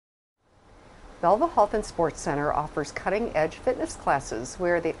Belleville Health and Sports Center offers cutting-edge fitness classes.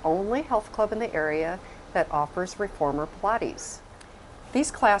 We are the only health club in the area that offers reformer Pilates. These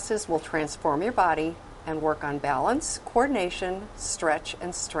classes will transform your body and work on balance, coordination, stretch,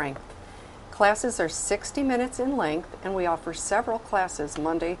 and strength. Classes are 60 minutes in length, and we offer several classes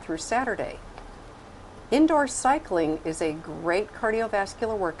Monday through Saturday. Indoor cycling is a great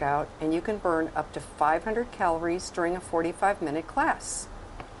cardiovascular workout, and you can burn up to 500 calories during a 45-minute class.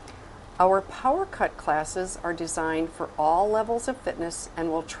 Our Power Cut classes are designed for all levels of fitness and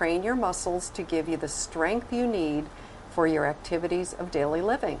will train your muscles to give you the strength you need for your activities of daily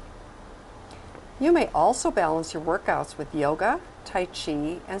living. You may also balance your workouts with yoga, tai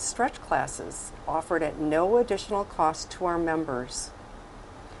chi, and stretch classes offered at no additional cost to our members.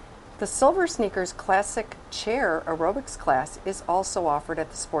 The Silver Sneakers Classic Chair Aerobics class is also offered at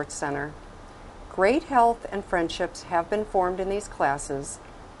the Sports Center. Great health and friendships have been formed in these classes.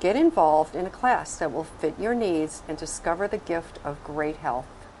 Get involved in a class that will fit your needs and discover the gift of great health.